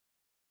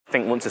I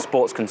think once the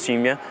sports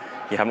consume you,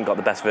 you haven't got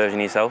the best version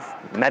of yourself.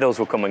 Medals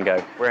will come and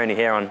go. We're only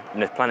here on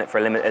this planet for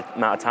a limited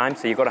amount of time,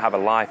 so you've got to have a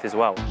life as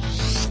well.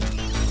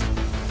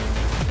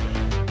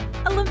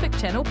 Olympic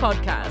Channel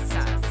Podcast.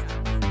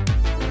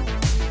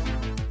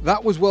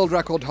 That was world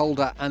record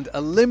holder and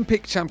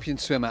Olympic champion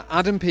swimmer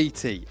Adam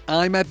Peaty.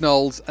 I'm Ed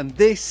Knowles, and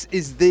this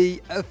is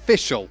the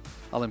official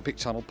Olympic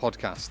Channel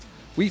Podcast.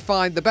 We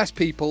find the best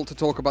people to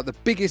talk about the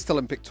biggest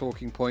Olympic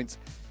talking points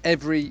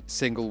every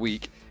single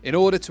week in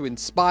order to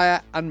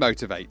inspire and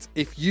motivate.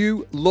 If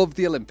you love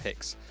the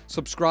Olympics,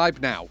 subscribe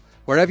now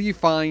wherever you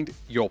find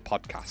your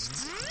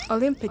podcasts.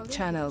 Olympic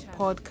Channel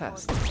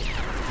Podcast.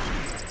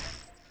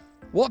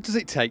 What does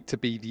it take to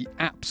be the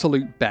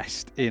absolute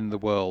best in the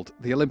world?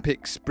 The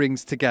Olympics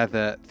brings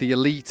together the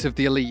elite of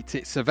the elite.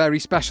 It's a very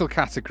special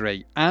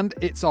category, and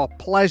it's our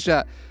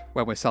pleasure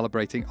when we're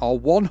celebrating our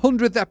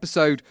 100th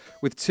episode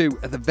with two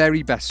of the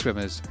very best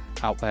swimmers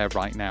out there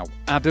right now,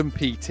 Adam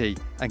Peaty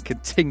and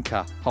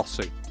Katinka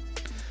Hosszu.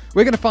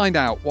 We're going to find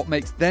out what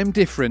makes them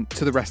different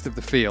to the rest of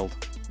the field.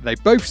 They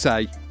both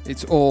say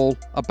it's all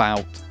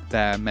about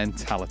their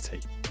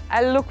mentality.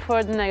 I look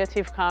for the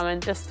negative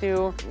comment just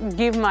to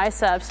give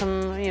myself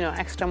some,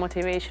 extra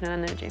motivation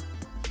and energy.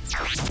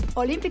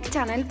 Olympic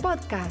Channel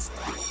Podcast.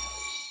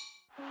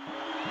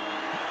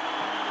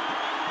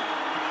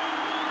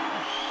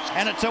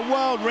 And it's a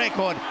world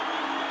record.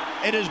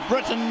 It is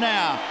Britain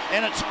now,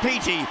 and it's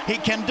Peaty. He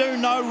can do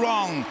no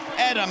wrong.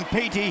 Adam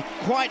Peaty,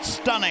 quite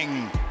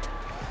stunning.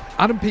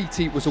 Adam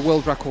Peaty was a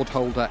world record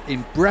holder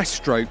in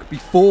breaststroke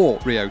before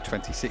Rio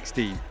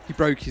 2016. He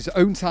broke his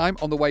own time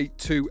on the way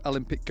to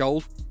Olympic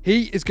gold.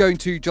 He is going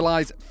to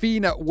July's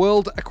FINA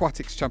World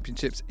Aquatics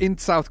Championships in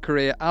South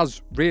Korea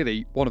as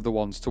really one of the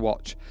ones to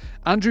watch.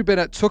 Andrew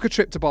Binner took a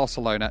trip to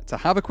Barcelona to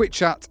have a quick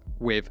chat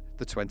with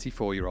the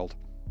 24-year-old.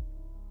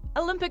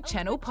 Olympic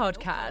Channel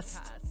Podcast.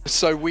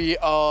 So we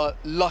are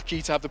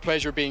lucky to have the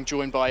pleasure of being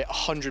joined by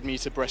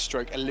 100-metre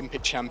breaststroke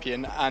Olympic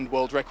champion and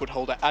world record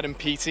holder Adam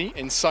Peaty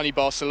in sunny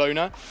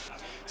Barcelona.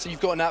 So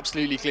you've got an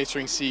absolutely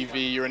glittering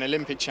CV, you're an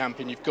Olympic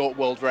champion, you've got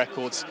world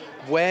records.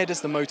 Where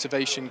does the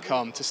motivation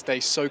come to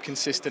stay so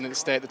consistent and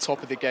stay at the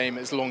top of the game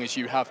as long as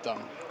you have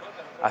done?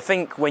 I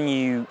think when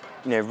you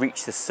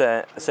reach a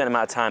certain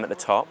amount of time at the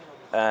top,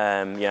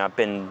 I've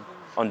been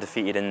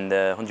undefeated in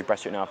the 100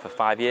 breaststroke now for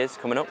 5 years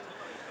coming up.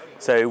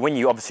 So when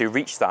you obviously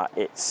reach that,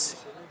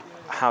 it's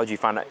how do you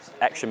find that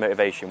extra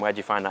motivation? Where do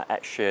you find that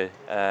extra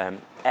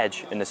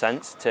edge, in a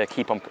sense, to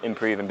keep on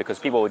improving? Because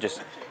people will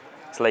just,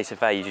 it's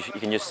laissez-faire, you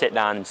can just sit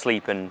down and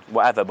sleep and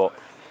whatever, but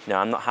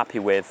I'm never happy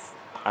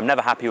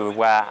with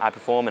where I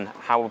perform and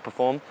how I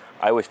perform.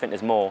 I always think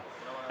there's more.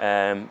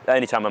 The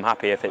only time I'm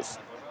happy if it's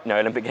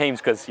Olympic Games,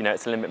 because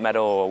it's an Olympic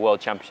medal, or World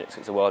Championships,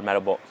 it's a world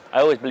medal, but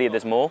I always believe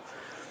there's more.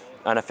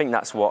 And I think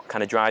that's what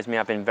kind of drives me.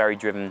 I've been very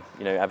driven,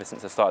 ever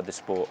since I started this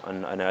sport,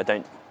 and I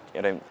don't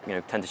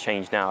tend to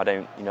change now.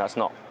 That's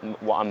not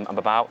what I'm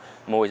about.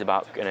 I'm always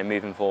about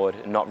moving forward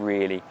and not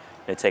really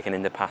taking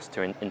in the past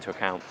into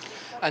account.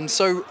 And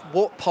so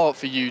what part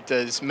for you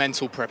does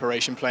mental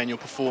preparation play in your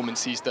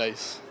performance these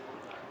days?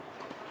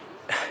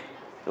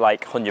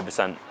 Like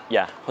 100%,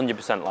 yeah,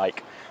 100%.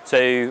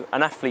 So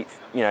an athlete,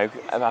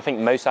 I think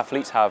most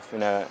athletes have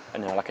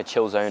like a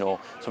chill zone or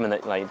something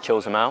that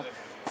chills them out.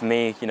 For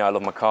me, I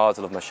love my cars,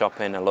 I love my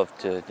shopping, I love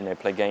to,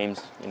 play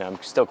games.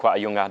 I'm still quite a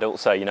young adult,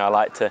 so, I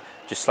like to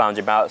just lounge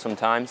about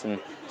sometimes, and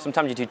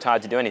sometimes you're too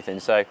tired to do anything.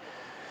 So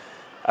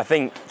I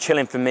think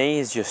chilling for me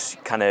is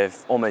just kind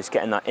of almost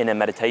getting that inner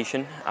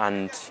meditation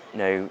and,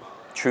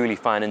 truly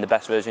finding the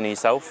best version of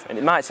yourself. And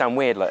it might sound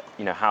weird,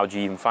 how do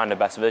you even find the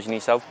best version of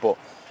yourself? But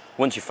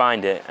once you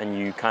find it and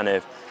you kind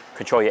of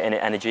control your inner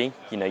energy,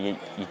 you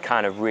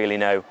kind of really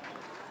know,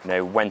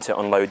 when to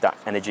unload that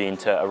energy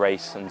into a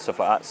race and stuff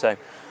like that. So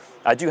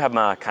I do have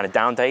my kind of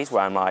down days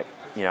where I'm like,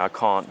 I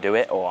can't do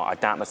it, or I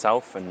doubt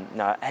myself, and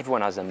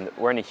everyone has them.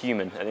 We're only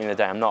human at the end of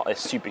the day. I'm not a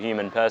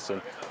superhuman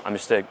person. I'm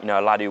just a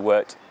lad who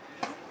worked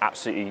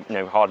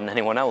absolutely harder than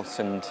anyone else,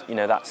 and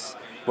that's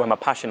where my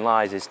passion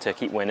lies, is to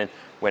keep winning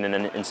and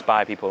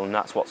inspire people, and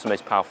that's what's the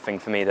most powerful thing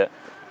for me. That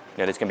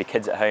there's going to be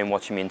kids at home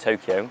watching me in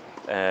Tokyo.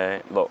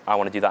 Look, I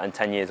want to do that in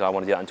 10 years, or I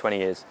want to do that in 20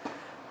 years,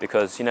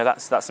 because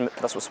that's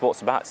what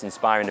sport's about. It's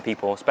inspiring the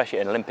people, especially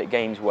in Olympic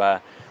Games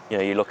where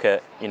you look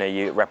at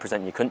you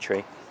represent your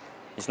country.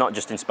 It's not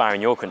just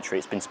inspiring your country,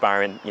 it's been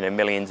inspiring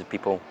millions of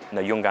people,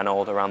 young and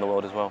old, around the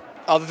world as well.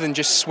 Other than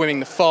just swimming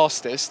the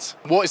fastest,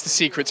 what is the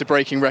secret to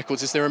breaking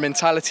records? Is there a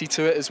mentality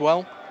to it as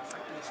well?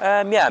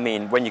 Yeah, I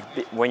mean,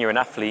 when you're an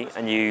athlete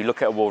and you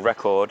look at a world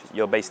record,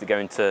 you're basically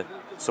going to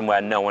somewhere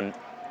no one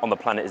on the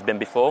planet has been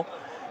before.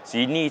 So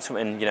you need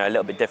something a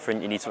little bit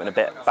different. You need something a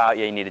bit about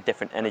you. You need a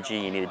different energy.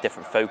 You need a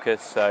different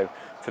focus. So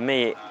for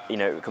me,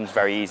 it comes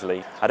very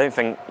easily. I don't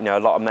think I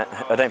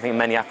don't think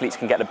many athletes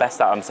can get the best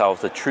out of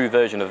themselves, the true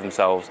version of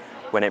themselves,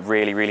 when it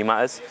really, really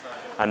matters.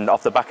 And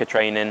off the back of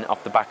training,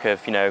 off the back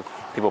of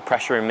people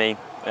pressuring me,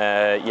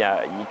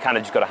 you kind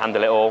of just got to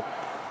handle it all.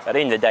 At the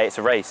end of the day, it's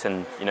a race,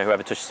 and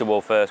whoever touches the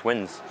wall first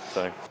wins.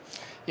 So.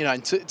 You know,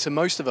 and to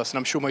most of us, and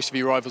I'm sure most of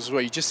your rivals as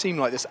well, you just seem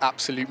like this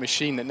absolute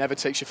machine that never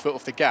takes your foot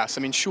off the gas.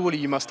 I mean, surely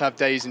you must have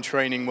days in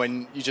training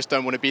when you just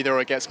don't want to be there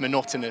or it gets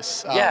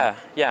monotonous. Yeah,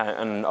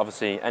 and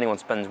obviously anyone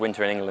spends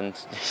winter in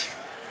England,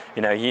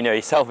 you know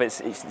yourself,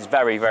 it's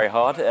very, very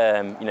hard.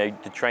 You know,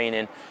 the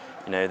training,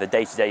 you know, the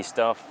day-to-day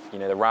stuff, you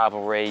know, the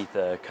rivalry,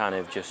 the kind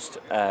of just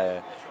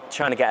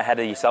trying to get ahead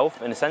of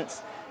yourself in a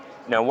sense.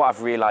 You know, what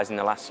I've realised in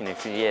the last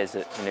few years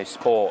that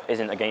sport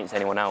isn't against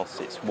anyone else.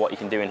 It's what you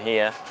can do in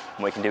here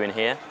and what you can do in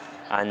here.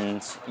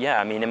 And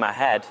yeah, I mean, in my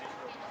head,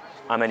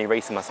 I'm only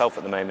racing myself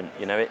at the moment.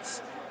 You know,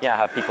 I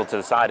have people to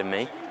the side of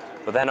me,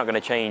 but they're not going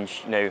to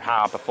change,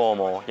 how I perform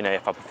or,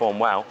 if I perform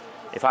well.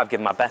 If I've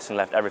given my best and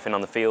left everything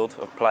on the field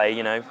of play,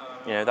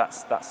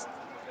 that's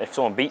if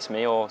someone beats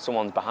me or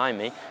someone's behind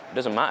me, it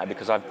doesn't matter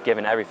because I've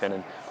given everything.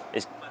 And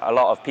a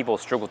lot of people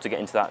struggle to get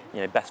into that,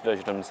 best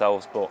version of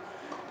themselves, but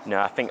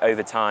I think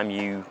over time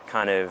you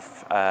kind of,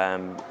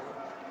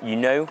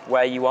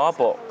 where you are,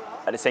 but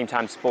at the same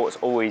time sport's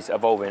always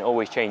evolving,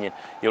 always changing.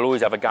 You'll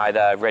always have a guy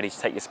there ready to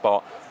take your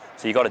spot.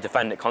 So you've got to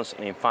defend it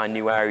constantly and find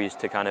new areas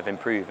to kind of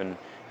improve. And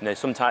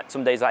some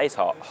days that is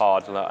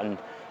hard. And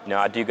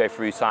I do go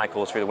through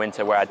cycles through the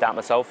winter where I doubt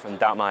myself and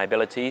doubt my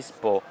abilities,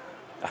 but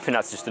I think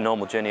that's just the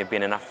normal journey of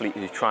being an athlete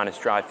who's trying to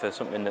strive for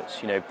something that's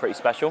pretty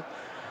special.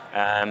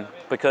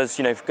 Because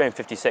going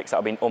 56,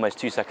 that'll be almost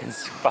 2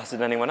 seconds faster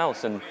than anyone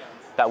else, and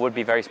that would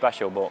be very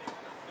special. But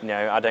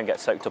I don't get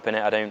soaked up in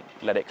it. I don't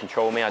let it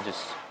control me. I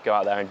just go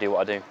out there and do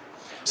what I do.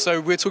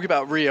 So we were talking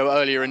about Rio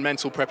earlier and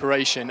mental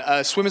preparation.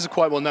 Swimmers are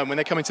quite well known. When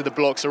they come into the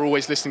blocks, they're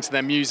always listening to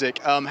their music.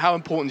 How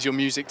important is your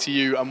music to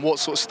you, and what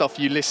sort of stuff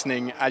are you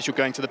listening as you're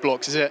going to the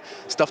blocks? Is it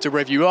stuff to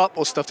rev you up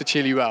or stuff to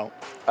chill you out?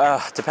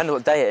 Depending on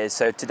what day it is.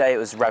 So today it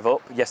was rev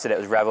up. Yesterday it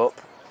was rev up.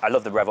 I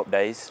love the rev up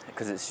days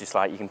because it's just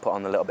like you can put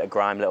on a little bit of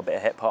grime, a little bit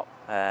of hip hop.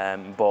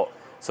 But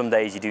some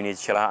days you do need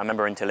to chill out. I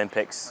remember into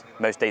Olympics,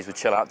 most days were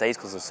chill out days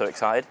because I was so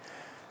excited.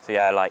 So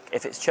yeah, like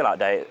if it's chill out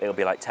day, it'll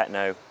be like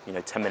techno,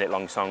 10-minute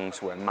long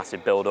songs with a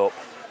massive build up,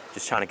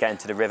 just trying to get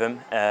into the rhythm.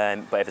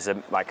 But if it's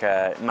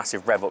a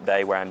massive rev up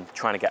day where I'm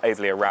trying to get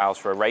overly aroused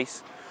for a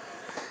race,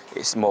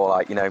 it's more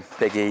like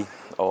Biggie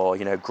or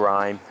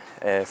grime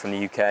from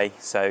the UK.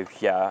 So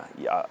yeah,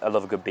 I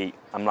love a good beat.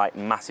 I'm like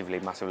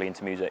massively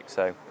into music.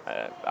 So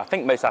I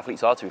think most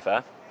athletes are, to be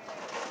fair.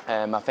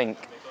 I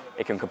think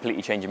it can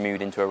completely change your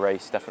mood into a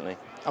race, definitely.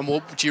 And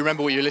do you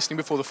remember what you were listening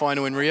before the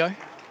final in Rio?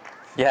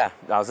 Yeah,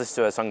 I was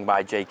listening to a song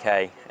by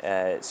JK.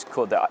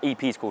 The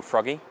EP is called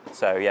Froggy.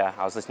 So yeah,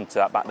 I was listening to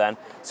that back then.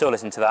 Still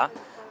listen to that.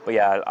 But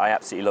yeah, I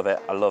absolutely love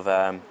it.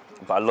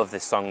 I love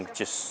this song,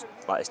 just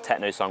like this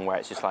techno song where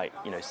it's just like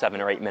 7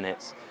 or 8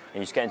 minutes,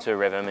 and you just get into a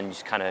rhythm and you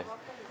just kind of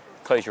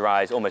close your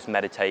eyes, almost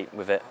meditate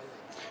with it.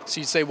 So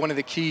you'd say one of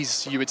the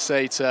keys you would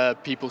say to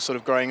people sort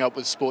of growing up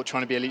with sport,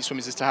 trying to be elite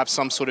swimmers, is to have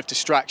some sort of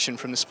distraction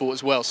from the sport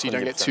as well, so you 100%.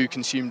 Don't get too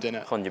consumed in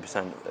it.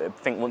 100%. I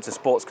think once a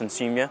sport's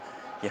consumed you,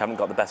 you haven't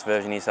got the best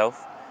version of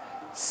yourself.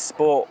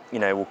 Sport,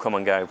 will come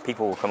and go.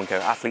 People will come and go.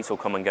 Athletes will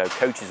come and go.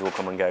 Coaches will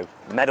come and go.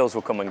 Medals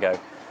will come and go.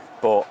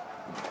 But,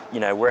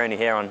 we're only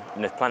here on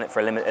this planet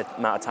for a limited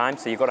amount of time,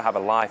 so you've got to have a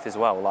life as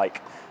well.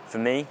 Like, for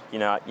me,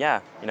 I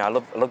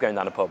love going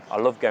down the pub. I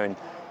love going,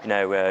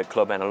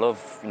 clubbing. I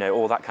love,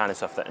 all that kind of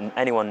stuff that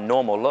anyone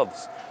normal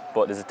loves.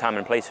 But there's a time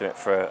and place for it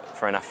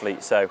for an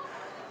athlete. So,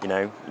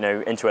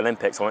 into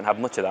Olympics, I won't have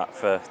much of that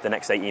for the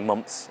next 18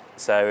 months.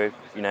 So,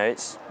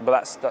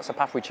 but that's a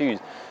path we choose.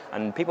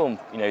 And people,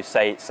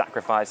 say it's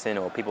sacrificing,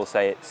 or people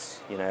say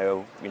it's,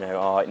 oh,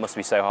 it must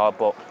be so hard,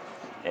 but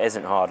it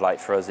isn't hard. Like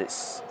for us,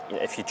 it's,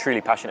 if you're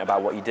truly passionate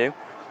about what you do,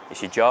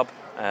 it's your job.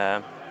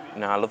 I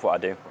love what I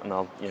do, and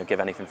I'll,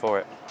 give anything for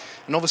it.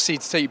 And obviously,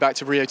 to take you back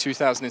to Rio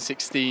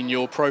 2016,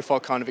 your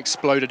profile kind of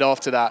exploded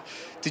after that.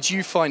 Did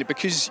you find it,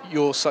 because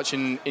you're such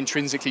an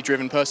intrinsically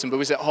driven person, but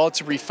was it hard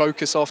to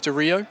refocus after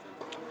Rio?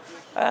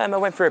 I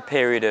went through a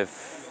period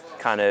of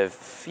kind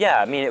of,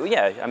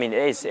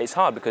 it's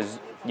hard because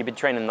you've been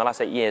training the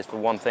last 8 years for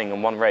one thing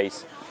and one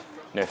race,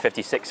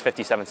 56,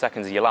 57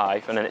 seconds of your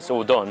life, and then it's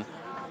all done.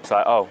 It's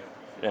like, I'm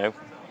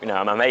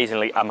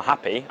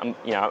happy.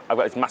 I've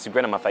got this massive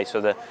grin on my face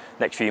for the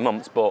next few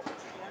months, but,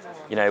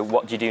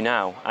 what do you do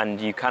now?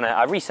 And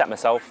I reset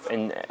myself,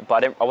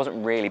 but I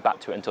wasn't really back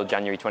to it until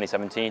January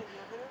 2017.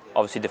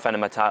 Obviously defended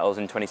my titles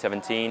in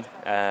 2017,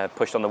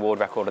 pushed on the world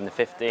record in the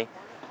 50.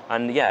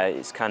 And yeah,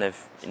 it's kind of,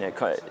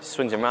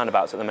 swings and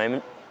roundabouts at the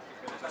moment.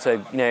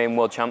 So, in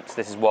World Champs,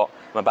 this is what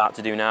I'm about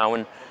to do now.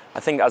 And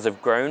I think as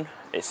I've grown,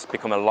 it's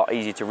become a lot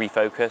easier to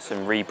refocus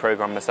and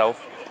reprogram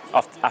myself.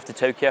 After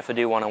Tokyo, if I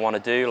do what I want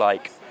to do, I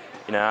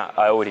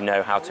already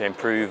know how to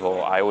improve,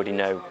 or I already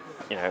know,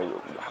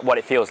 what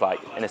it feels like,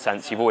 in a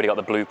sense. You've already got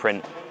the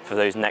blueprint for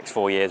those next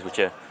 4 years, which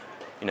are,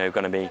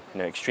 going to be,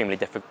 extremely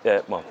different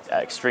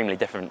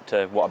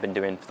to what I've been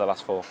doing for the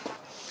last 4.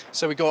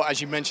 So we got, as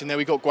you mentioned there,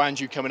 we got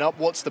Gwangju coming up.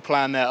 What's the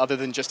plan there other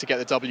than just to get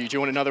the W? Do you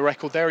want another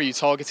record there? Are you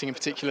targeting a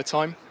particular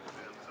time?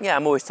 Yeah,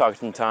 I'm always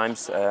targeting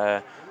times.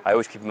 I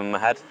always keep them in my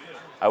head.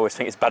 I always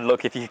think it's bad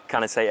luck if you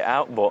kind of say it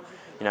out, but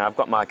I've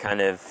got my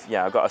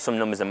I've got some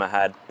numbers in my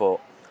head, but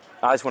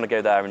I just want to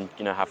go there and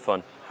have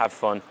fun.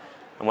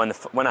 And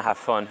when I have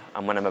fun,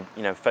 and when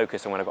I'm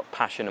focused, and when I've got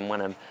passion, and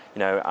when I'm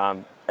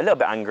a little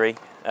bit angry,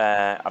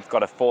 I've got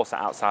to force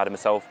that outside of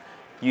myself,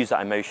 use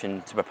that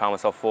emotion to propel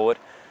myself forward.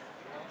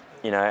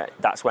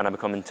 That's when I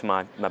become into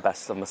my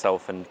best of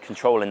myself, and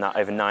controlling that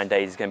over 9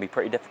 days is going to be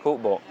pretty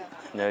difficult, but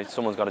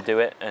someone's got to do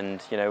it.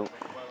 And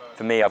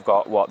for me, I've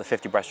got the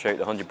 50 breaststroke,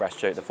 the 100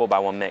 breaststroke, the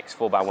 4x1 mix,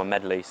 4x1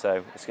 medley,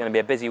 so it's going to be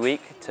a busy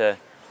week to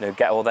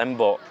get all them,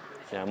 but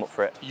I'm up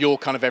for it. You're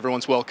kind of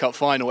everyone's World Cup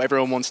final,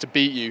 everyone wants to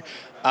beat you.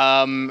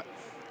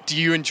 Do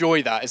you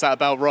enjoy that? Is that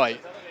about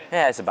right?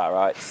 Yeah, it's about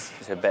right.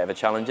 It's a bit of a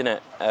challenge, isn't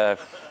it?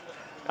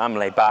 I'm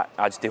laid back,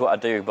 I just do what I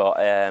do, but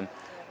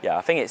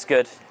I think it's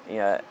good.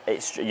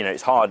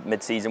 It's hard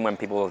mid-season when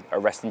people are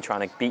resting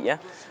trying to beat you,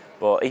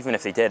 but even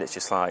if they did, it's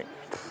just like,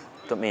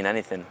 doesn't mean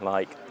anything.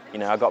 I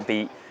got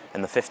beat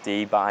in the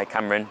 50 by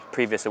Cameron,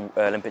 previous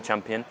Olympic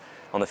champion,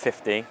 on the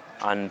 50,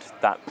 and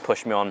that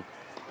pushed me on.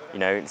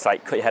 It's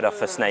like cut your head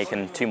off a snake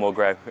and 2 more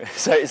grow.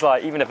 So it's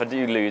like, even if I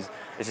do lose,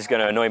 it's just going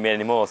to annoy me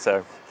anymore.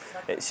 So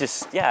it's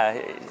just,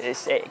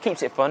 it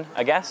keeps it fun,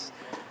 I guess.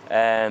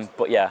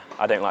 But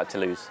I don't like to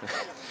lose.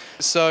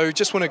 So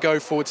just want to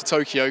go forward to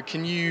Tokyo.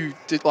 Can you,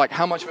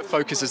 how much of a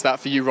focus is that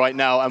for you right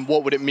now, and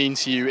what would it mean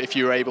to you if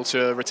you were able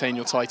to retain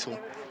your title?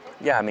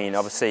 Yeah, I mean,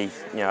 obviously,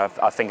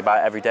 I think about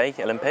it every day,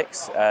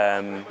 Olympics.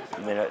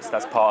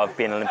 That's part of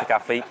being an Olympic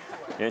athlete.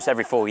 It's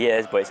every 4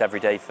 years, but it's every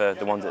day for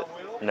the ones that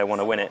want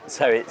to win it.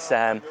 So it's,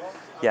 I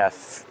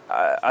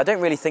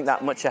don't really think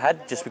that much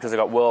ahead, just because I've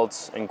got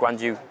Worlds in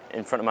Gwangju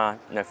in front of my,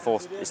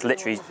 it's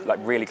literally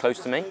really close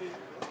to me.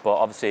 But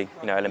obviously,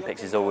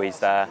 Olympics is always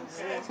there.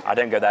 I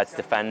don't go there to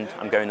defend.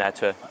 I'm going there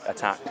to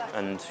attack,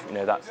 and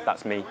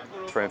that's me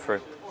through and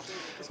through.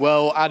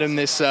 Well, Adam,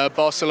 this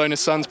Barcelona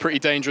sun's pretty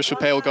dangerous for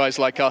pale guys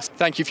like us.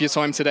 Thank you for your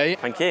time today.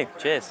 Thank you.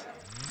 Cheers.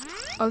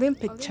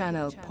 Olympic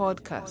Channel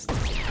Podcast.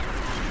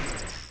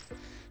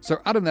 So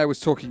Adam there was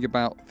talking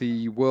about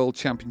the World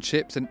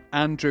Championships, and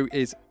Andrew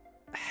is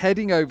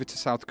heading over to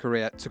South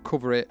Korea to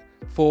cover it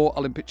for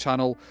Olympic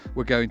Channel.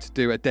 We're going to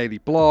do a daily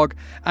blog,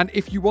 and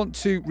if you want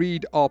to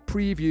read our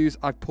previews,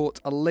 I've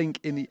put a link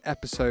in the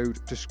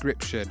episode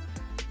description.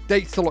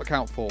 Dates to look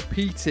out for: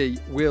 PT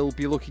will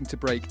be looking to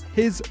break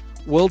his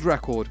world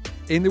record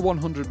in the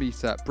 100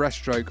 metre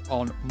breaststroke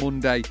on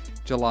Monday,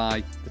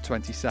 July the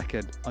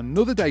 22nd.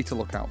 Another day to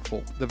look out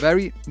for: the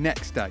very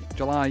next day,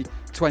 July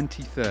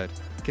 23rd,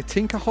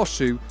 Katinka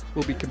Hosszu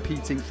will be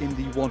competing in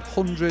the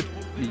 100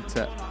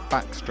 metre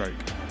backstroke.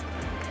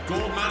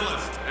 Gold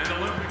medalist and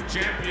Olympic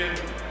champion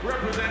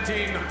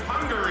representing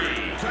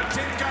Hungary,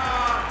 Katinka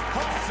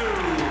Hosszu.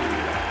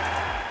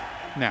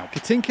 Now,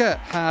 Katinka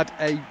had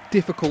a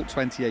difficult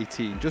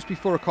 2018. Just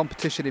before a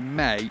competition in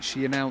May,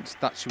 she announced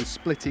that she was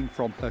splitting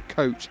from her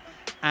coach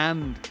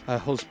and her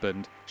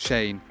husband,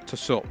 Shane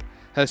Tussup.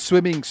 Her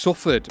swimming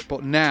suffered,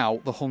 but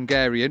now the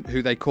Hungarian,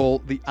 who they call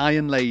the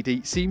Iron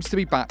Lady, seems to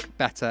be back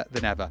better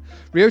than ever.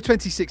 Rio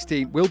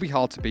 2016 will be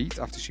hard to beat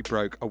after she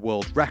broke a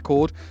world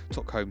record,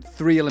 took home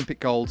 3 Olympic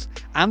golds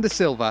and a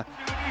silver.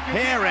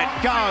 Here it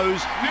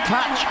goes,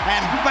 touch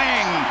and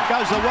bang,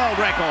 goes the world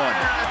record.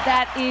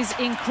 That is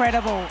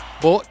incredible.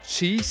 But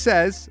she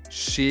says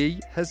she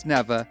has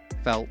never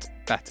felt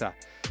better.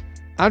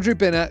 Andrew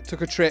Binner took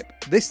a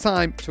trip, this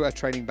time to her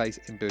training base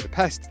in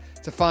Budapest,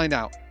 to find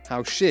out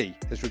how she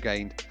has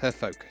regained her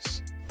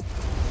focus.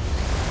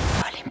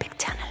 Olympic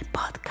Channel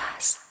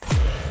Podcast.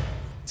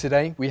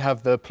 Today we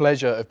have the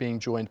pleasure of being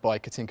joined by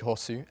Katinka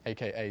Hosszu,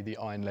 aka the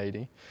Iron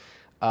Lady,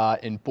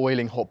 in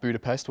boiling hot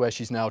Budapest, where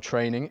she's now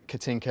training.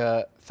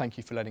 Katinka, thank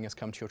you for letting us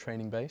come to your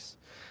training base.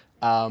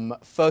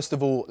 First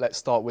of all, let's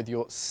start with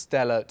your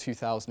stellar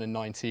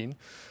 2019.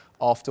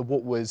 After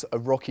what was a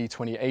rocky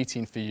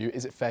 2018 for you,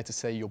 is it fair to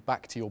say you're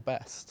back to your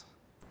best?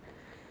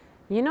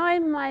 It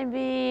might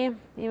be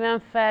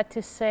even fair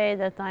to say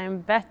that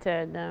I'm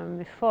better than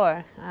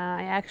before.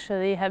 I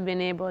actually have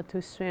been able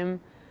to swim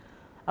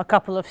a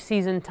couple of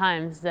season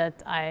times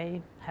that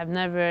I have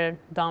never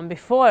done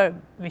before,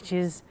 which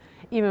is,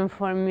 even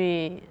for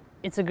me,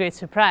 it's a great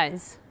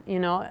surprise,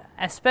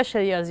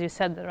 especially as you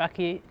said, the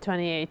rocky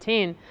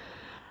 2018.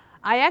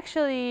 I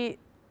actually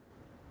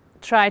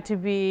tried to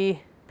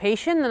be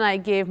patient, and I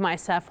gave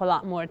myself a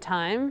lot more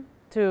time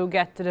to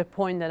get to the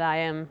point that I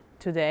am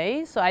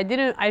today. So I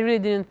really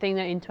didn't think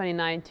that in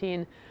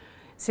 2019,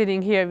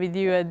 sitting here with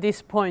you at this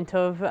point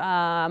of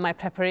my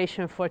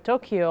preparation for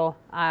Tokyo,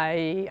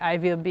 I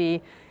will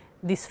be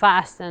this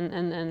fast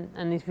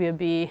and it will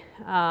be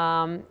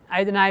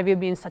I will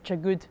be in such a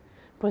good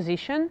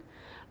position.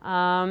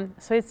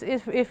 So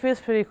it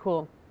feels pretty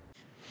cool.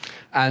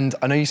 And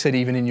I know you said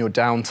even in your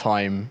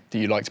downtime that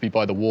you like to be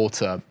by the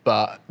water,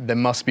 but there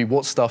must be,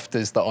 what stuff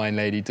does the Iron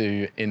Lady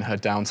do in her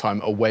downtime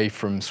away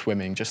from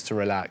swimming just to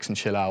relax and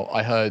chill out?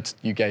 I heard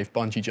you gave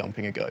bungee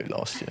jumping a go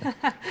last year.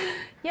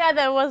 Yeah,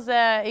 that was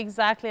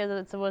exactly,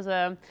 it was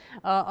a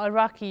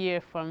rocky year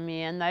for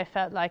me, and I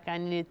felt like I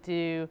needed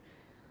to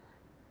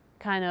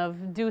kind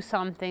of do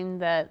something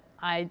that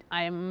I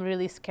am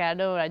really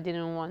scared of or I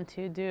didn't want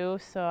to do.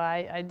 So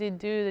I did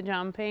do the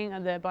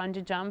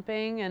bungee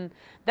jumping, and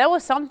that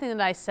was something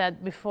that I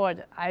said before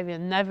that I will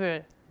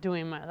never do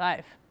in my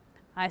life.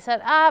 I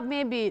said,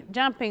 maybe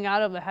jumping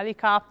out of a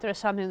helicopter or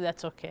something,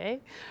 that's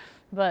okay.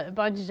 But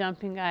bungee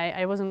jumping,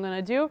 I wasn't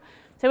gonna do.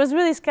 So it was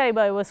really scary,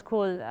 but it was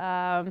cool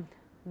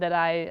that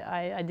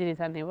I did it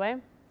anyway.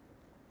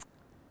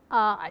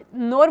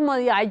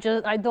 Normally, I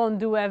don't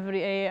do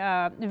every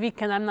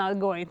weekend. I'm not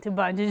going to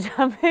bungee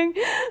jumping.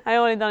 I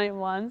only done it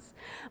once,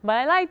 but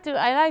I like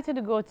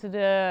to go to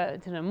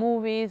the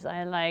movies.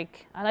 I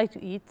like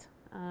to eat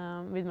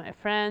with my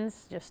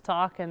friends, just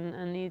talk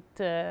and eat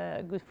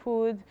good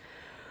food.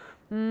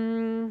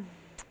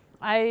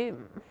 I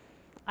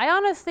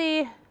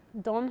honestly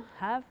don't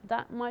have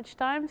that much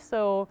time,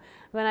 so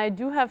when I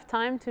do have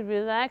time to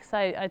relax,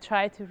 I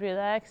try to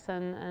relax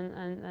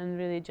and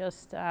really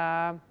just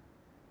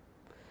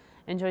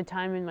enjoy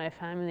time with my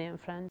family and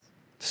friends.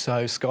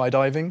 So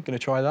skydiving, gonna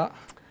try that?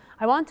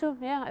 I want to,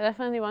 yeah, I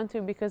definitely want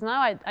to, because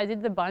now I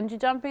did the bungee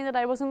jumping that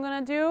I wasn't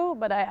gonna do,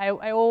 but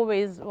I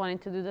always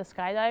wanted to do the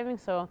skydiving,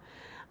 so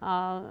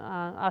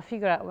I'll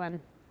figure out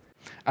when.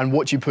 And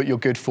what do you put your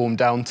good form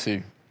down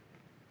to?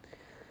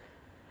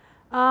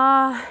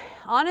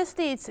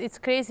 Honestly, it's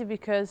crazy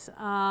because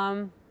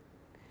I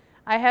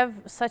have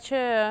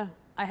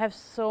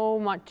so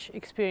much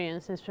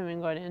experience in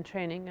swimming, guardian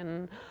training,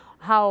 and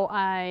how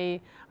I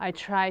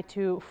try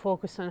to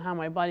focus on how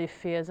my body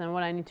feels and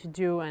what I need to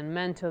do, and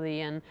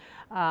mentally, and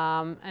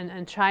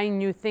trying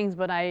new things.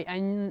 But I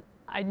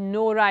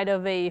know right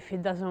away if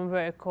it doesn't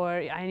work or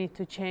I need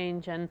to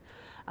change, and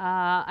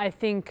I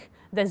think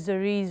that's the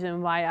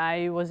reason why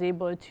I was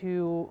able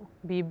to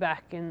be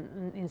back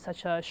in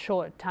such a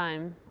short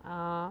time.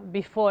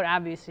 Before,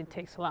 obviously, it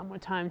takes a lot more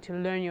time to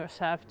learn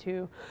yourself,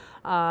 to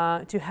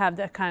have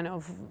that kind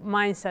of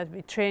mindset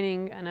with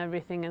training and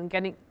everything, and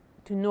getting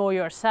to know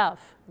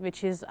yourself,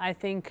 which is, I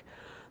think,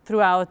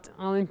 throughout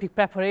Olympic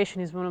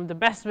preparation is one of the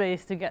best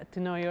ways to get to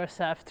know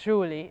yourself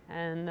truly,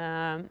 and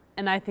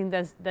I think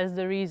that's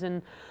the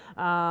reason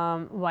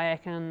why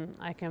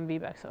I can be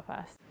back so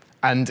fast.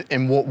 And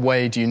in what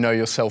way do you know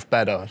yourself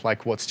better?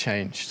 Like, what's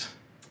changed?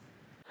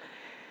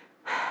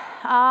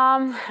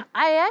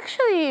 I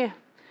actually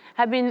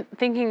have been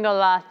thinking a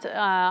lot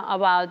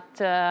about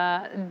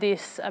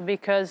this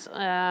because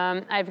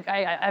I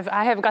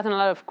have gotten a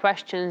lot of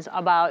questions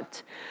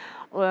about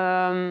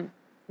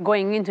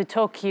going into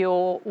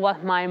Tokyo,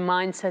 what my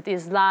mindset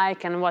is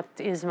like and what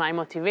is my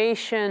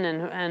motivation,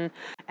 and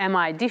am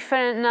I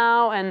different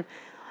now? And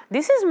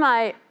this is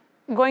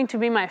going to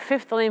be my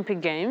 5th Olympic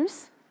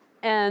Games.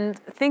 And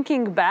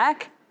thinking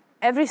back,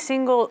 every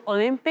single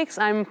Olympics,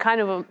 I'm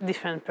kind of a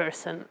different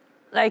person.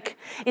 Like,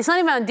 it's not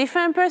even a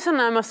different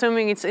person, I'm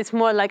assuming it's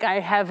more like I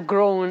have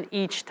grown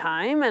each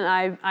time,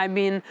 and I've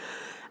been,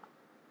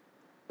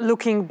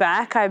 looking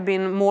back, I've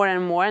been more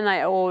and more, and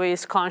I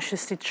always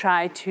consciously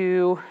try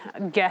to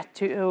get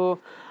to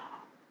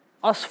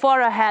as far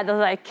ahead as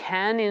I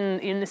can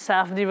in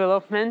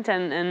self-development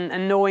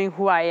and knowing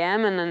who I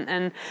am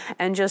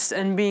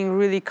and being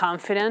really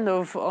confident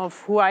of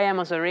who I am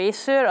as a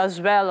racer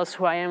as well as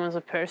who I am as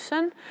a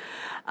person.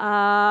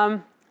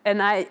 And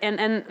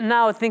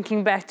now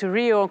thinking back to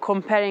Rio,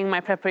 comparing my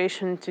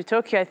preparation to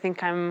Tokyo, I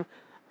think I'm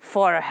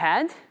far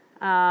ahead.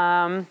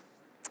 And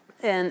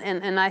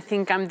I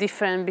think I'm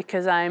different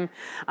because I'm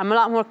a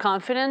lot more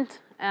confident.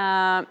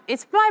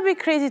 It might be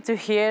crazy to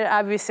hear.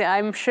 Obviously,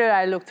 I'm sure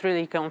I looked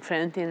really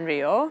confident in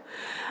Rio.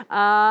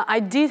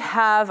 I did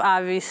have,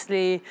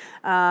 obviously,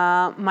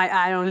 my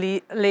Iron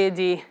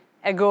Lady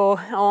ego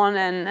on,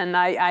 and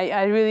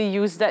I really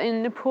used that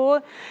in the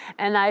pool.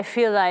 And I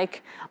feel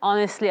like,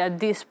 honestly, at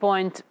this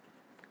point,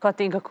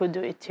 Katinka could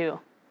do it too.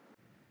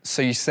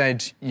 So you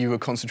said you were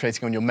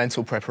concentrating on your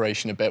mental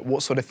preparation a bit.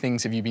 What sort of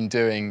things have you been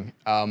doing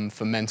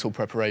for mental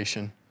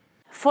preparation?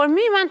 For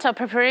me, mental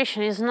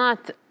preparation is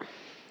not...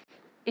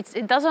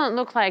 It doesn't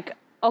look like,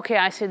 okay,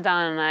 I sit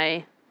down and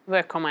I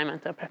work on my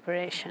mental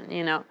preparation,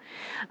 you know.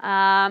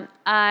 I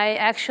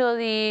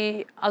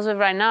actually, as of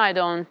right now, I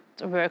don't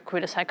work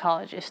with a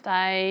psychologist.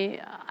 I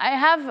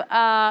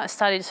have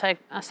studied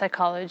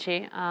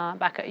psychology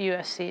back at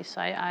USC,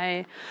 so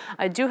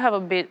I do have a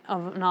bit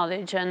of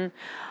knowledge, and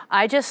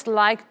I just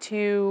like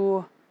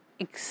to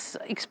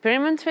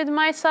experiment with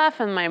myself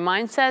and my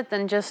mindset,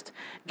 and just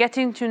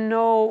getting to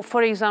know,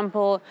 for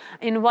example,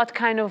 in what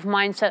kind of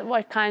mindset,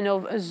 what kind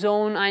of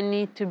zone I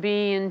need to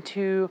be in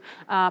to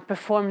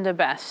perform the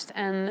best.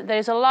 And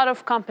there's a lot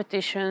of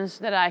competitions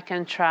that I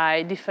can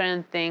try,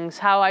 different things,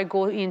 how I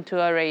go into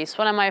a race,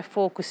 what am I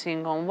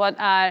focusing on, what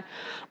are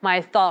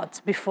my thoughts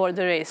before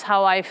the race,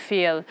 how I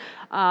feel,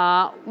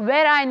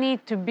 where I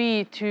need to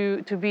be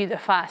the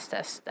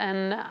fastest.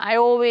 And I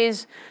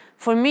always...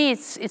 For me,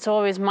 it's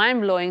always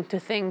mind-blowing to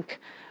think,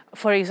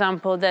 for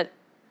example, that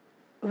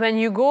when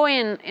you go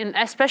in,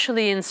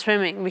 especially in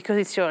swimming, because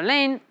it's your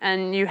lane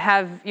and you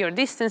have your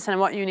distance and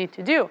what you need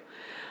to do.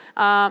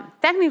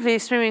 Technically,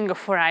 swimming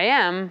for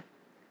IM,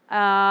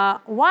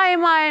 why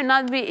am I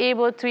not be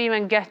able to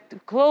even get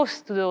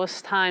close to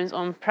those times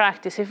on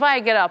practice? If I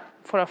get up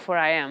for a 4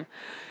 a.m.,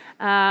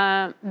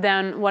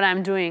 then what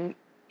I'm doing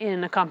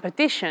in a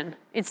competition,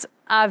 it's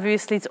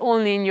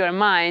only in your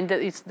mind,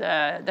 that it's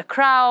the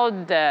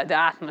crowd, the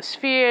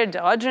atmosphere, the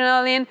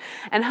adrenaline,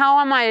 and how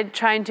am I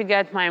trying to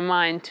get my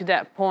mind to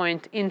that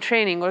point in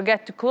training, or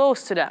get too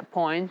close to that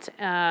point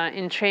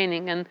in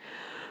training? And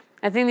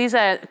I think these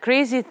are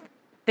crazy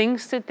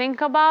things to think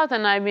about,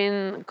 and I've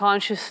been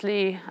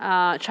consciously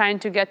trying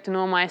to get to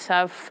know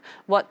myself,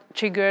 what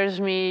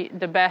triggers me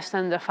the best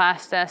and the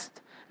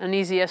fastest and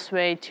easiest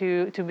way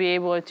to be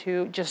able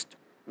to just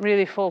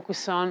really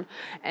focus in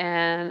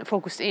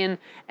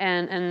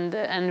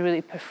and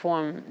really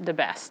perform the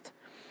best.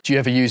 Do you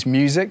ever use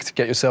music to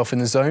get yourself in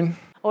the zone?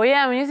 Oh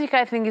yeah, music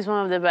I think is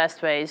one of the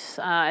best ways.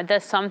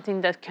 That's something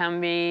that can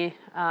be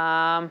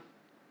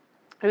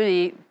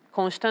really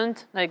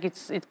constant. Like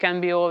it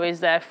can be always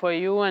there for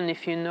you, and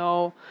if you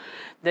know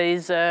there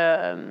is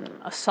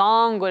a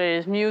song or there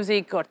is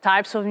music or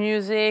types of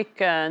music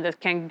that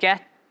can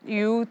get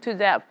you to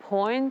that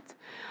point,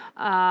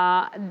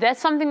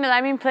 that's something that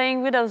I've been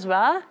playing with as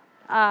well.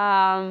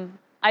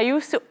 I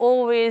used to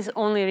always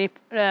only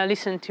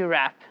listen to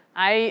rap.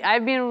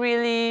 I've been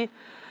really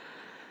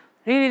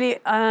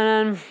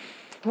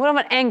more of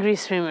an angry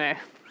swimmer.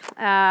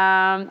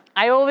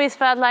 I always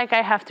felt like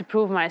I have to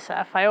prove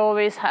myself. I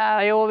always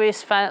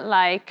felt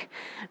like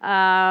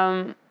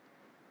the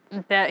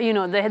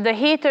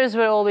haters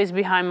were always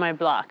behind my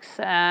block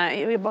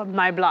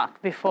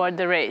before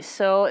the race.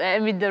 So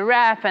with the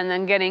rap and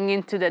then getting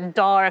into the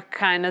dark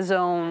kind of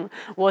zone,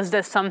 was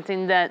that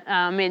something that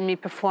made me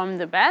perform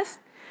the best?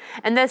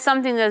 And that's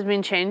something that's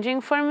been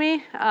changing for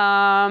me.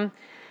 I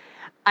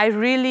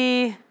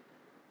really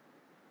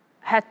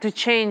had to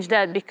change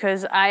that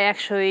because I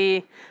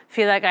actually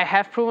feel like I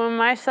have proven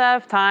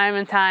myself time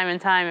and time and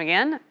time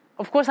again.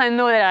 Of course, I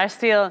know there are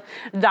still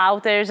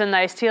doubters, and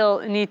I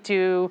still need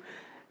to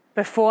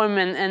perform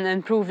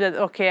and prove that,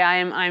 okay,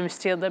 I'm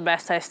still the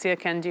best, I still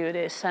can do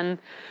this.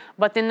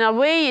 But in a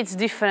way, it's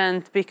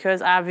different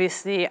because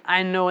obviously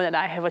I know that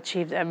I have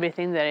achieved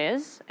everything there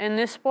is in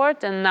this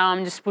sport, and now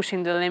I'm just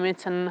pushing the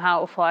limits and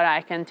how far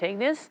I can take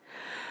this.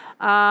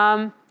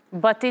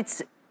 But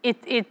it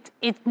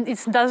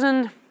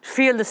doesn't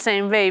feel the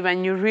same way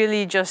when you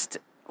really just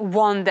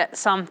won that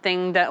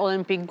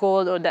Olympic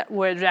gold or that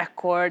world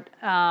record.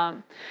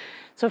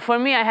 So for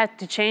me, I had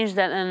to change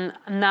that, and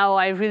now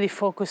I really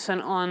focus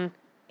on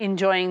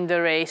enjoying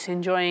the race,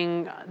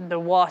 enjoying the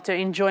water,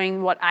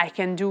 enjoying what I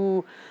can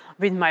do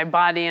with my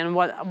body and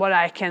what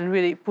I can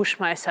really push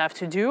myself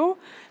to do.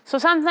 So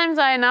sometimes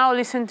I now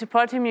listen to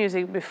party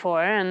music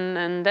before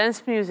and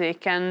dance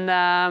music, and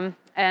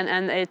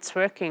it's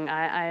working.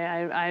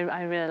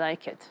 I really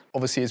like it.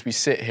 Obviously, as we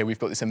sit here, we've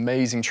got this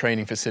amazing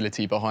training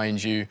facility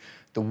behind you.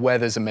 The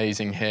weather's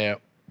amazing here.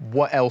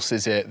 What else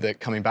is it that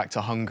coming back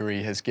to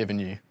Hungary has given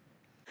you?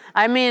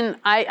 I mean,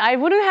 I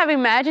wouldn't have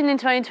imagined in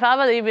 2012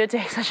 that it would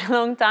take such a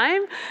long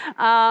time.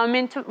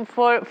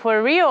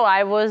 For Rio,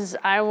 I was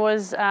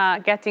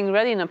getting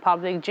ready in a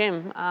public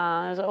gym.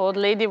 The old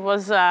lady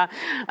was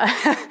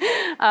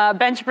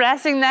bench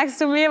pressing next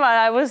to me while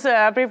I was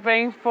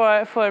preparing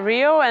for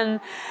Rio,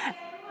 and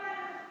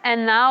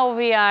now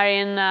we are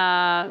in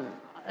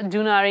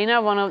Duna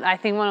Arena, one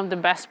of the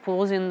best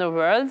pools in the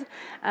world.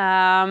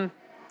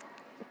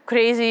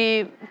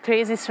 Crazy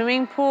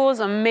swimming pools,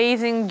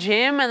 amazing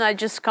gym, and I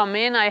just come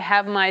in, I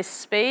have my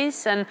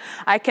space, and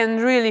I can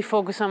really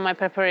focus on my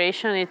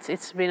preparation.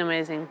 It's been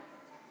amazing.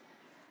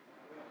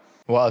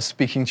 Well, I was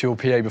speaking to your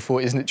PA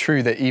before. Isn't it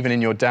true that even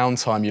in your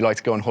downtime, you like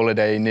to go on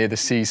holiday near the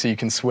sea so you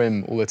can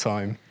swim all the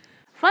time?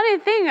 Funny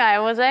thing, I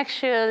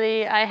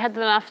had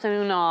an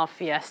afternoon off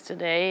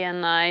yesterday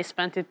and I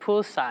spent it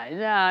poolside.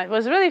 It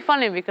was really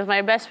funny because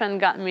my best friend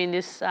got me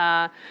this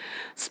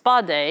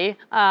spa day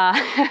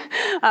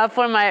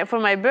for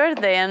my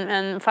birthday,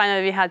 and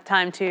finally we had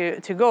time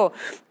to go.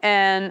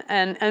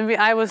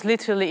 I was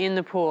literally in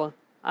the pool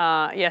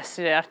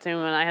yesterday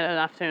afternoon when I had an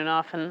afternoon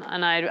off,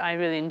 and I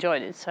really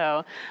enjoyed it.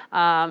 So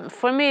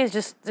for me, it's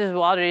just this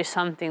water is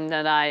something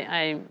that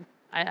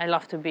I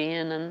love to be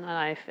in, and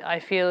I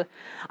feel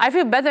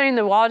better in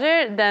the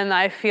water than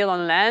I feel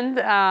on land.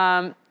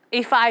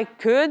 If I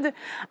could,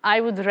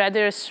 I would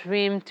rather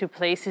swim to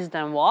places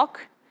than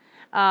walk.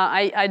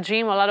 I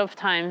dream a lot of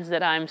times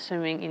that I'm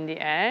swimming in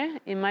the air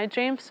in my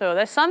dreams, so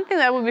that's something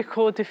that would be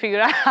cool to figure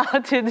out how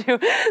to do,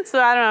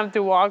 so I don't have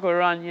to walk or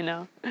run, you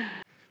know.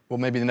 Well,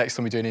 maybe the next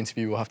time we do an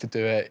interview, we'll have to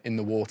do it in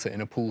the water,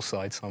 in a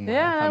poolside somewhere.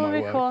 Yeah, that would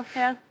be cool,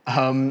 yeah.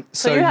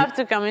 So you have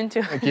to come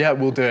into Yeah,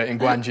 we'll do it in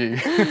Gwangju.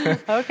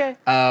 Okay.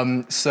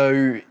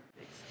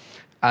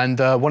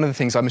 One of the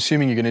things, I'm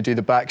assuming you're going to do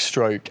the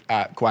backstroke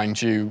at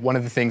Gwangju. One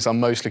of the things I'm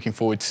most looking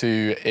forward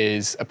to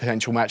is a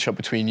potential matchup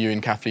between you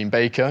and Kathleen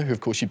Baker, who of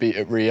course you beat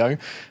at Rio.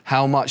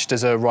 How much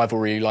does a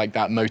rivalry like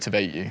that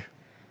motivate you?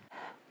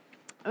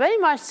 Very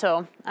much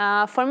so.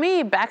 For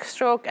me,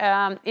 backstroke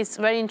is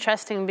very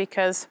interesting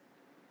because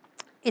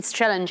it's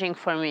challenging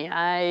for me.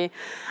 I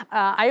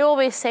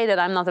always say that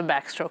I'm not a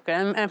backstroker,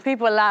 and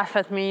people laugh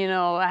at me,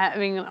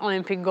 having an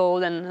Olympic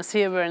gold and a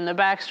silver in the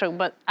backstroke.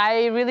 But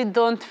I really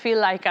don't feel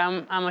like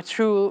I'm a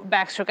true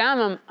backstroker.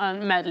 I'm a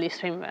medley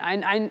swimmer.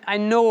 I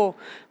know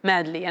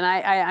medley, and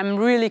I'm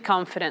really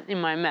confident in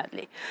my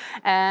medley.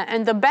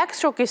 And the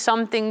backstroke is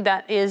something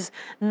that is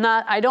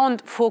not. I don't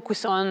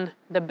focus on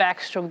the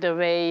backstroke the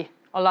way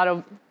a lot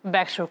of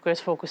backstrokers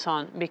focus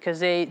on, because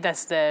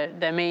that's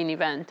the main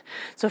event.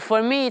 So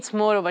for me, it's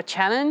more of a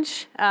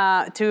challenge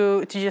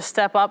to just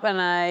step up,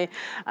 and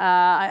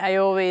I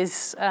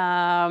always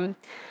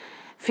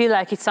feel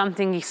like it's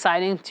something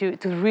exciting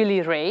to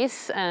really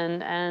race,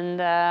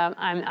 and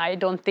I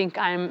don't think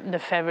I'm the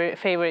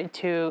favorite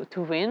to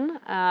win.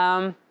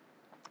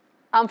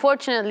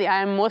 Unfortunately,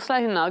 I'm most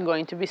likely not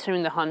going to be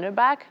swimming the 100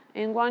 back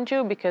in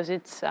Gwangju, because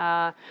it's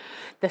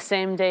the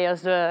same day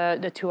as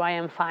the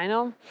 2IM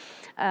final.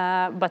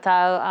 But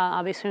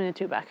I'll be swimming the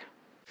 2 back.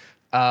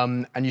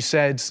 And you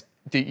said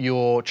that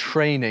your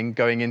training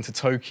going into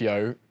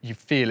Tokyo, you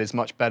feel is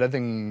much better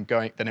than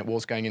it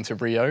was going into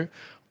Rio.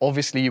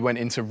 Obviously, you went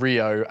into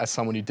Rio as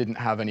someone who didn't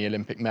have any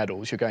Olympic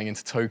medals. You're going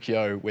into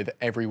Tokyo with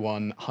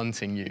everyone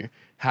hunting you.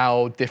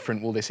 How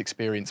different will this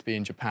experience be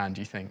in Japan,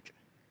 do you think?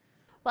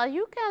 Well,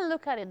 you can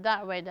look at it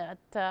that way, that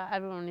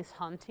everyone is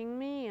hunting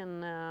me,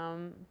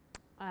 and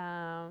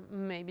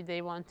maybe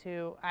they want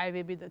I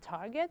will be the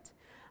target.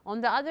 On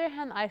the other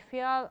hand, I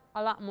feel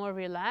a lot more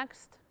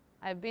relaxed.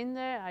 I've been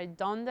there, I've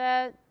done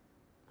that.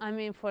 I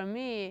mean, for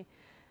me,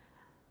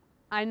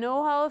 I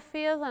know how it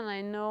feels, and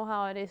I know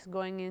how it is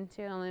going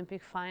into an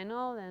Olympic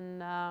final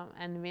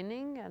and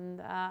winning,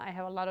 and I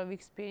have a lot of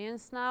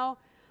experience now.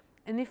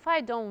 And if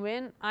I don't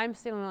win, I'm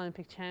still an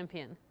Olympic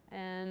champion.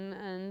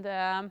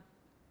 And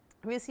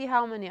we'll see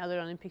how many other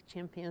Olympic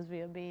champions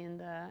will be in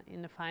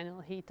the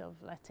final heat of,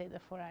 let's say, the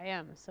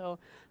 4IM. So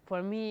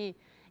for me,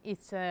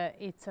 it's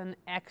an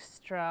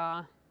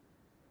extra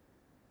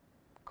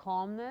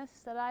calmness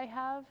that I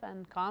have,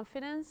 and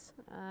confidence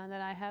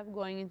that I have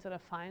going into the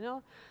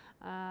final.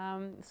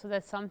 So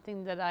that's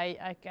something that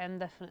I can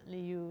definitely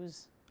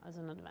use as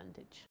an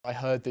advantage. I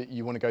heard that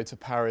you want to go to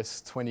Paris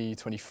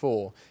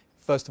 2024.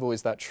 First of all,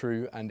 is that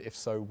true? And if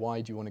so,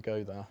 why do you want to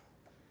go there?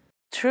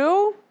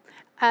 True.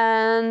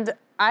 And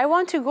I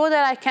want to go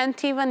there. I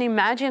can't even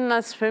imagine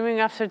not swimming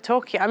after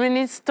Tokyo. I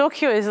mean,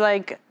 Tokyo is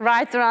like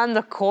right around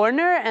the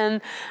corner,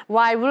 and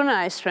why wouldn't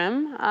I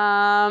swim?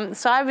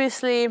 So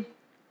obviously,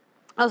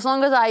 as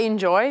long as I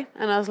enjoy,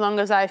 and as long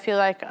as I feel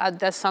like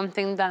that's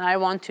something that I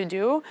want to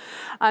do.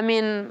 I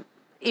mean,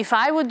 if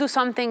I would do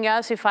something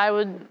else, if I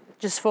would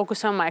just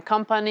focus on my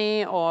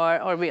company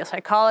or be a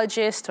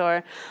psychologist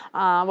or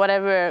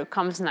whatever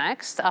comes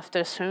next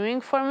after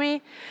swimming for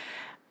me,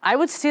 I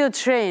would still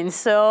train.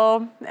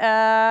 So,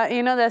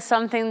 that's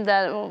something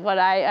that what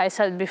I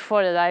said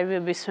before, that I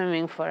will be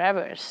swimming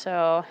forever.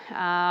 So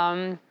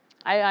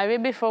I will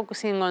be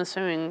focusing on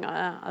swimming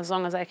as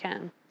long as I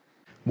can.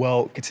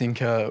 Well,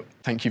 Katinka,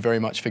 thank you very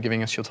much for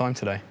giving us your time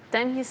today.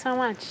 Thank you so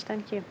much.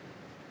 Thank you.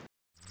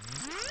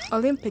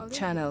 Olympic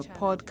Channel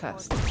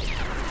Podcast.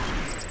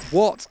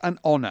 What an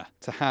honour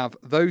to have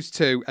those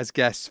two as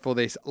guests for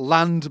this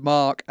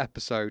landmark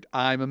episode.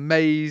 I'm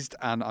amazed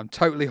and I'm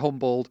totally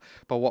humbled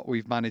by what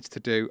we've managed to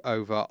do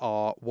over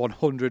our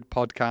 100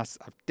 podcasts.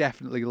 I've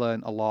definitely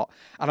learned a lot.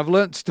 And I've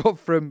learned stuff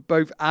from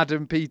both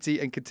Adam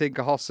Peaty and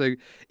Katinka Hosszu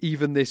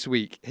even this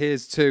week.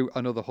 Here's to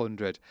another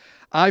 100.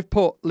 I've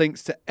put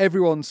links to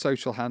everyone's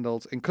social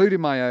handles, including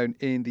my own,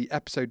 in the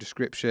episode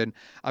description.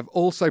 I've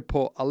also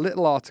put a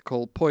little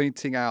article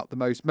pointing out the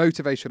most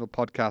motivational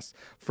podcasts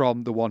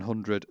from the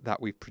 100 that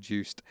we've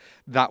produced.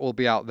 That will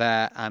be out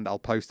there, and I'll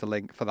post a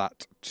link for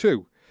that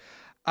too.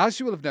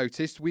 As you will have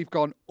noticed, we've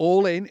gone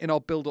all in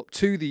our build-up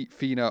to the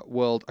FINA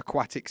World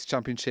Aquatics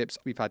Championships.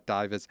 We've had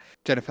divers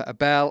Jennifer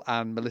Abel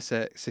and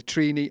Melissa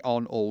Citrini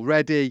on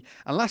already.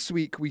 And last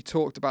week, we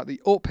talked about the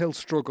uphill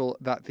struggle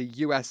that the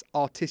US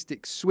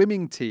artistic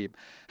swimming team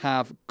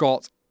have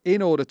got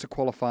in order to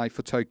qualify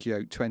for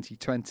Tokyo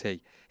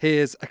 2020.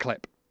 Here's a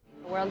clip.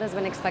 The world has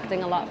been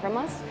expecting a lot from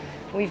us.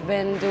 We've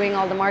been doing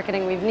all the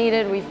marketing we've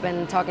needed. We've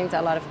been talking to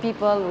a lot of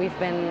people. We've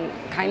been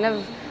kind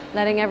of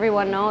letting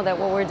everyone know that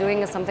what we're doing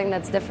is something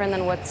that's different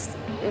than what's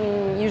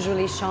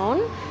usually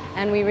shown.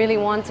 And we really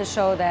want to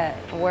show that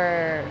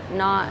we're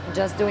not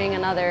just doing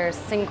another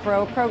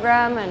synchro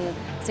program and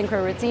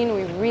synchro routine.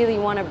 We really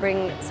want to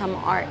bring some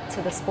art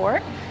to the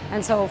sport.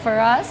 And so for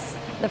us,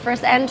 the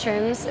first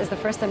entrance is the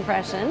first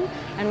impression,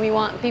 and we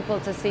want people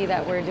to see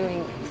that we're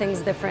doing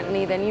things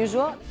differently than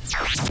usual.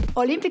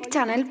 Olympic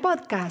Channel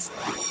Podcast.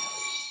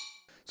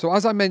 So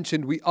as I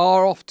mentioned, we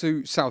are off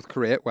to South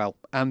Korea. Well,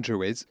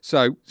 Andrew is.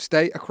 So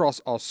stay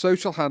across our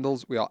social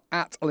handles. We are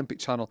at Olympic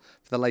Channel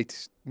for the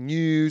latest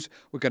news.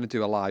 We're going to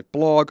do a live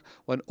blog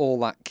when all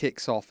that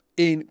kicks off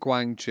in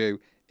Gwangju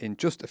in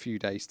just a few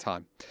days'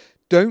 time.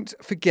 Don't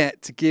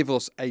forget to give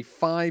us a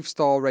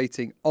 5-star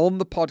rating on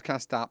the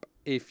podcast app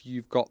if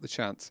you've got the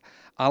chance.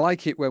 I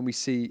like it when we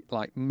see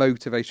like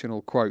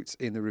motivational quotes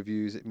in the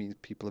reviews. It means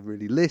people have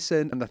really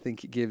listened, and I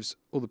think it gives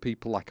other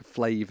people like a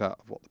flavour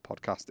of what the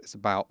podcast is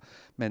about.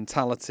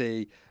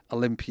 Mentality,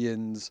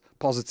 Olympians,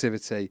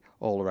 positivity,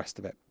 all the rest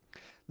of it.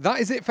 That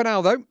is it for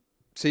now, though.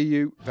 See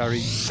you very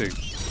soon.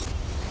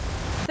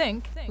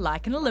 Think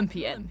like an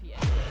Olympian.